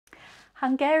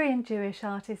Hungarian Jewish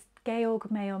artist Georg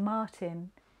Mayer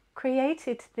Marton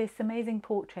created this amazing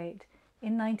portrait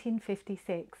in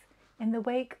 1956 in the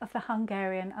wake of the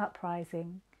Hungarian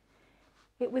uprising.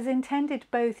 It was intended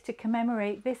both to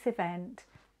commemorate this event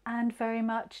and very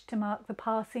much to mark the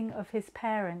passing of his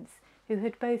parents, who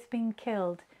had both been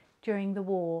killed during the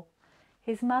war.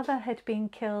 His mother had been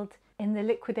killed in the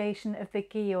liquidation of the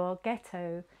Győr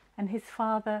ghetto, and his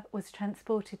father was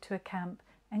transported to a camp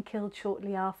and killed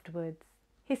shortly afterwards.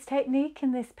 His technique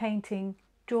in this painting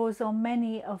draws on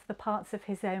many of the parts of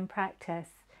his own practice.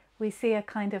 We see a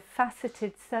kind of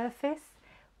faceted surface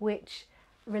which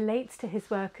relates to his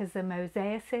work as a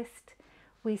mosaicist.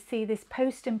 We see this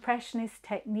post-impressionist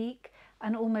technique,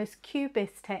 an almost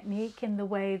cubist technique, in the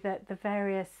way that the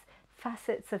various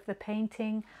facets of the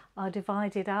painting are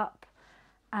divided up,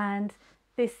 and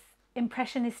this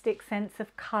impressionistic sense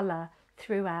of colour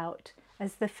throughout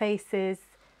as the faces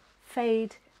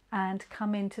fade and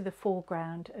come into the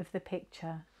foreground of the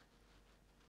picture.